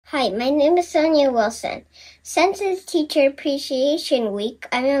Hi, my name is Sonia Wilson. Since it's Teacher Appreciation Week,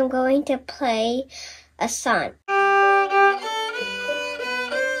 I am going to play a song. I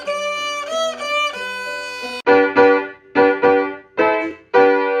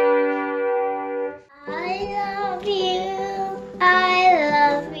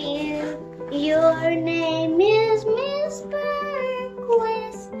love you, your name is Miss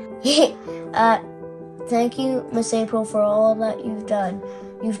Berquist. Thank you, Miss April, for all that you've done.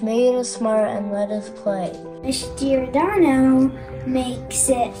 You've made us smart and let us play. Miss Giordano makes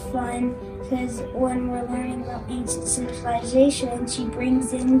it fun because when we're learning about ancient civilization, she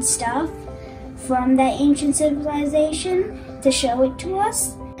brings in stuff from that ancient civilization to show it to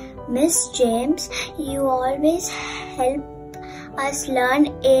us. Miss James, you always help us learn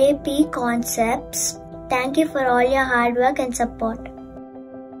AP concepts. Thank you for all your hard work and support.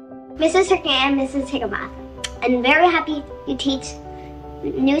 Mrs. Hickey and Mrs. Hickamath, I'm very happy you teach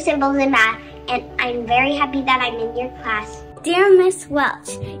new symbols in math, and I'm very happy that I'm in your class. Dear Miss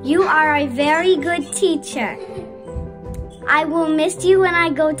Welch, you are a very good teacher. I will miss you when I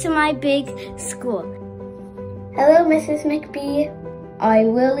go to my big school. Hello, Mrs. McBee. I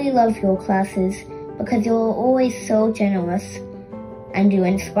really love your classes because you're always so generous and you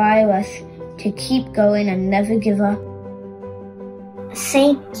inspire us to keep going and never give up.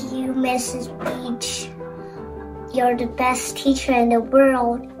 Thank you, Mrs. Beach. You're the best teacher in the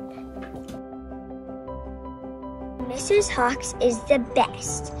world. Mrs. Hawks is the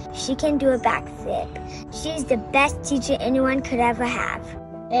best. She can do a backflip. She's the best teacher anyone could ever have.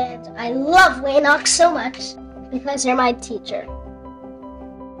 And I love Waynox so much because you're my teacher.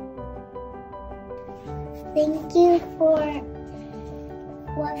 Thank you for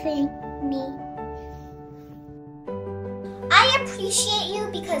loving me. I appreciate you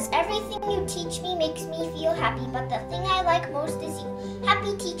because everything you teach me makes me feel happy, but the thing I like most is you.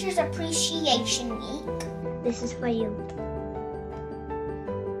 Happy Teachers Appreciation Week. This is for you.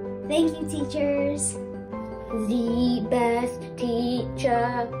 Thank you, teachers. The best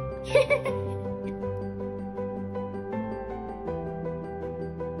teacher.